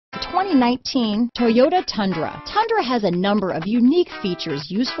2019 Toyota Tundra. Tundra has a number of unique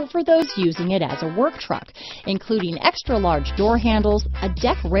features useful for those using it as a work truck, including extra large door handles, a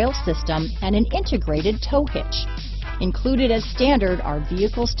deck rail system, and an integrated tow hitch. Included as standard are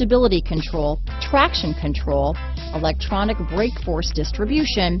vehicle stability control, traction control, electronic brake force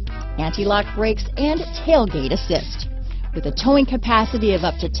distribution, anti-lock brakes, and tailgate assist. With a towing capacity of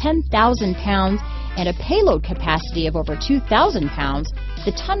up to 10,000 pounds and a payload capacity of over 2,000 pounds,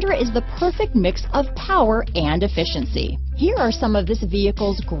 the Tundra is the perfect mix of power and efficiency. Here are some of this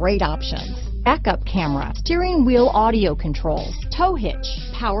vehicle's great options: backup camera, steering wheel audio controls, tow hitch,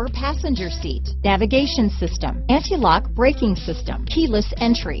 power passenger seat, navigation system, anti-lock braking system, keyless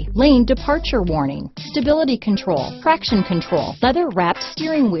entry, lane departure warning, stability control, traction control, leather-wrapped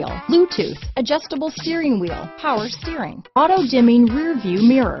steering wheel, Bluetooth, adjustable steering wheel, power steering, auto-dimming rear view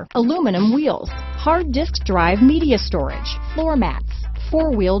mirror, aluminum wheels, hard disk drive media storage, floor mats,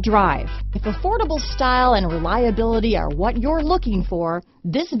 four-wheel drive. If affordable style and reliability are what you're looking for,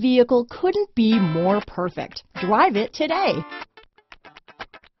 this vehicle couldn't be more perfect. Drive it today.